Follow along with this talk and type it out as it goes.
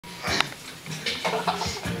I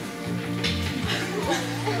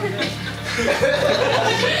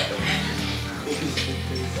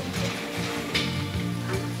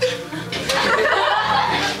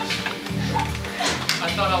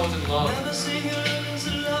thought I was in love.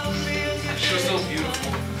 She was so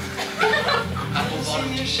beautiful. Apple bottom.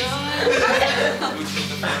 Boots with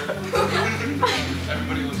the fur.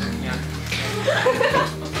 Everybody was looking at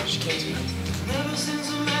her. She came to me.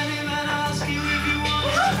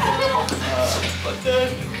 But then,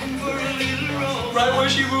 right when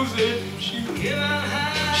she moves in, she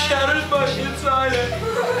shatters my inside.